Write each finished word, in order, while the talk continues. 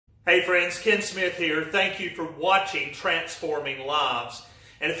Hey friends, Ken Smith here. Thank you for watching Transforming Lives.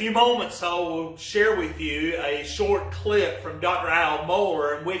 In a few moments, I will share with you a short clip from Dr.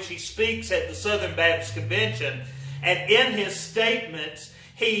 Mohler in which he speaks at the Southern Baptist Convention. And in his statements,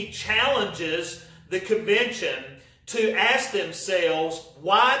 he challenges the convention to ask themselves,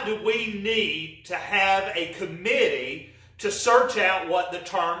 why do we need to have a committee to search out what the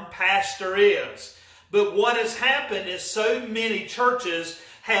term pastor is? But what has happened is so many churches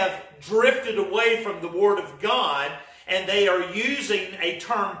have drifted away from the Word of God, and they are using a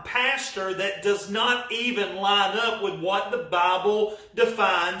term pastor that does not even line up with what the Bible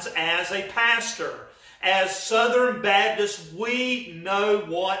defines as a pastor. As Southern Baptists, we know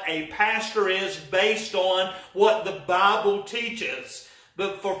what a pastor is based on what the Bible teaches.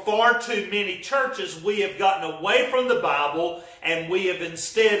 But for far too many churches, we have gotten away from the Bible and we have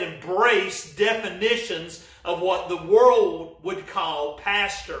instead embraced definitions of what the world would call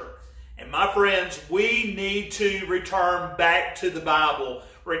pastor. And my friends, we need to return back to the Bible.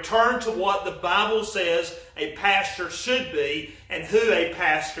 Return to what the Bible says a pastor should be and who a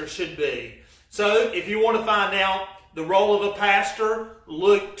pastor should be. So if you want to find out the role of a pastor,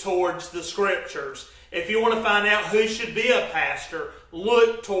 look towards the Scriptures. If you want to find out who should be a pastor,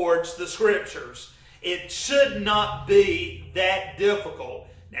 look towards the Scriptures. It should not be that difficult.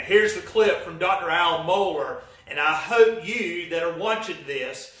 Now here's the clip from Dr. Mohler, and I hope you that are watching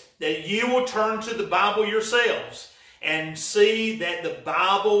this, that you will turn to the Bible yourselves and see that the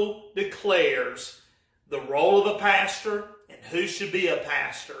Bible declares the role of a pastor and who should be a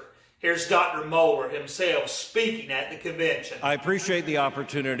pastor. Here's Dr. Mohler himself speaking at the convention. I appreciate the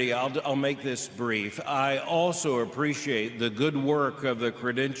opportunity. I'll make this brief. I also appreciate the good work of the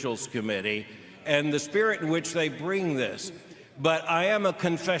Credentials Committee and the spirit in which they bring this. But I am a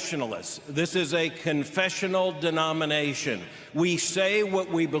confessionalist. This is a confessional denomination. We say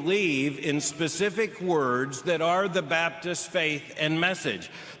what we believe in specific words that are the Baptist faith and message.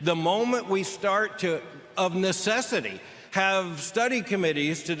 The moment we start to, of necessity, have study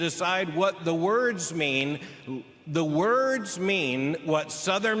committees to decide what the words mean what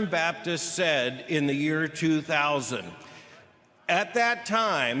Southern Baptists said in the year 2000. At that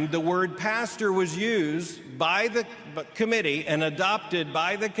time, the word pastor was used by the committee and adopted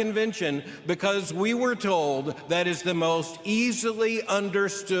by the convention because we were told that is the most easily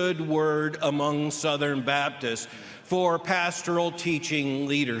understood word among Southern Baptists for pastoral teaching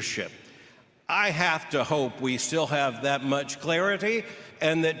leadership. I have to hope we still have that much clarity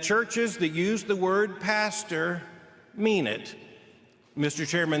and that churches that use the word pastor mean it. Mr.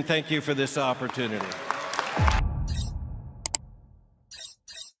 Chairman, thank you for this opportunity.